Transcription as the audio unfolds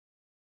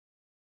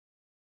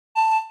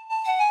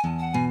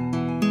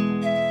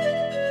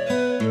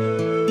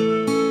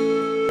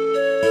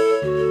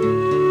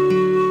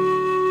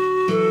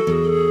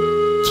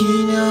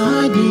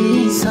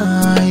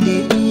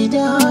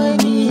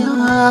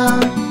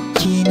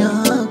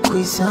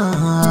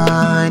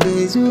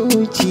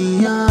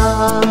zuciya.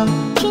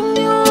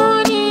 Kina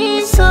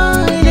nesa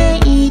da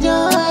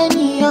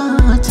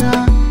idaniyata,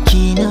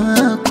 kina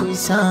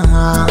kusa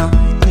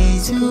da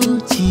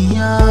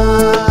zuciya.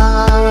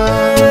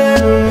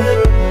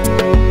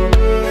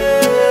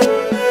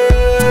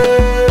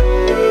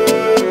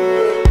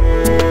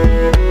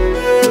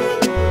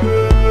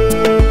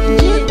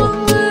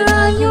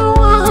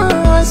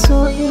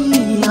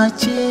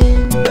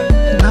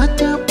 Na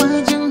taɓa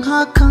jin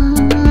hakan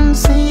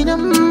sai na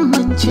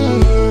mance,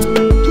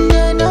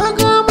 da na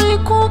ga mai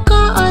kuka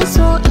a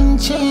so in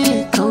ce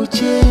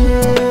kauce.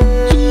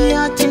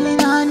 Ya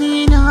tunani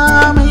na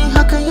mai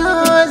haka ya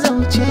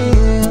zauce,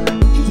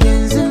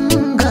 yanzu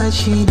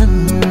gashi nan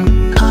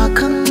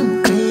hakan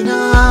kaina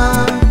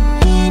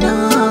ina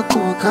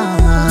kuka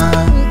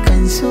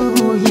kan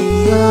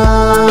soyayya.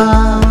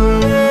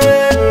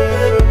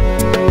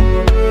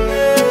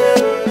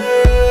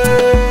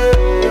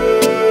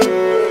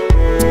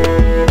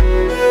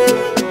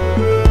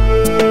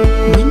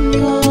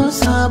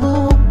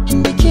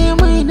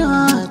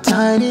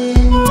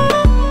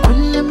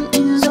 Kullum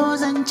in zo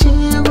zance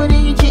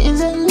gurin ki in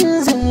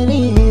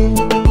zanzare,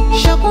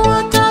 shakuwa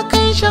ta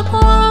kai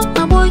shakuwa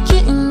aboki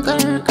in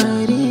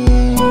karkare.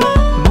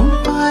 Mun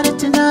fara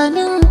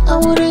tunanin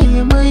aure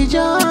mai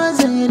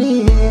jazare,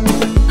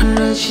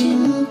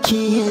 rashin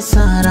ki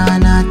yasa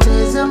rana ta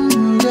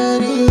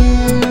zamdare.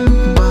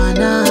 Ba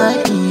na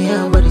iya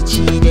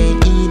barci da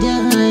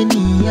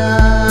idaniya.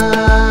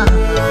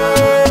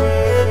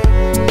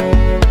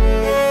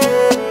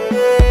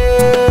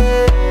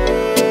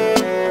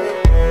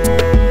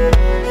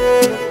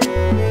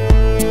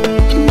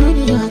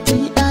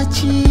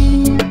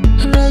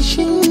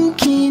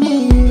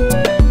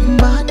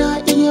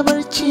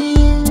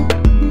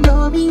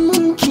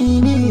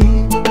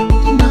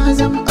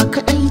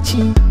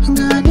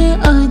 Gane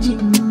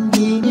ajin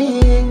gine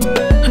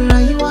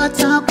rayuwa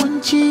ta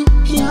kunci,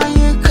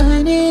 yayi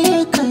kane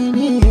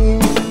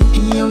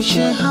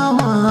yaushe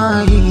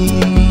hawaye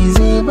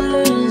zai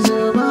bar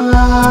zuba.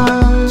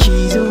 Ki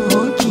zo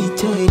ki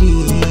tare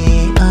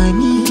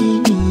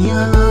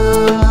aminiya.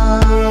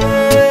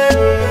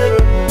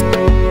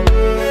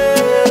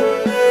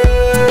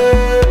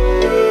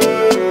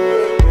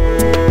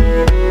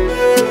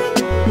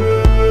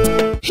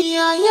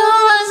 Yaya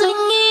zan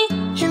yi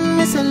in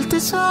misalta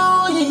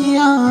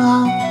soyayya,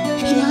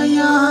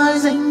 yaya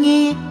zan yi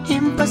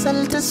in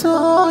fasalta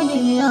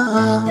soyayya.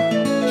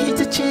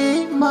 Ita ce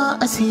ma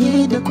a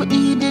siye da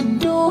kuɗi da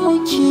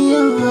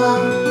dukiya,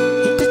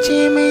 ita ce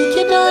mai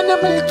gida na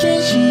mulki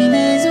shi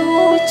ne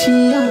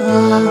zuciya.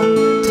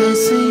 Ta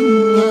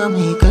sanya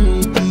mai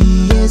ƙarfi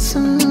ya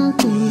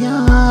sunkuya,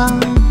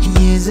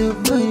 ya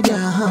zuba da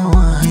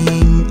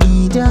hawayen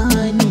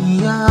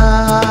idaniya.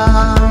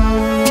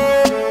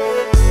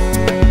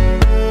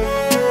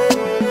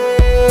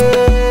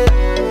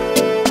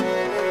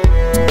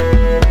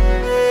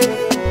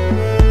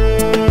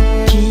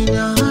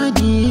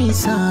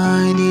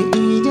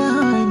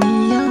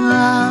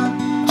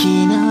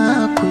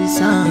 Kina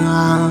kusa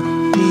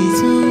da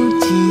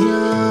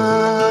zuciya.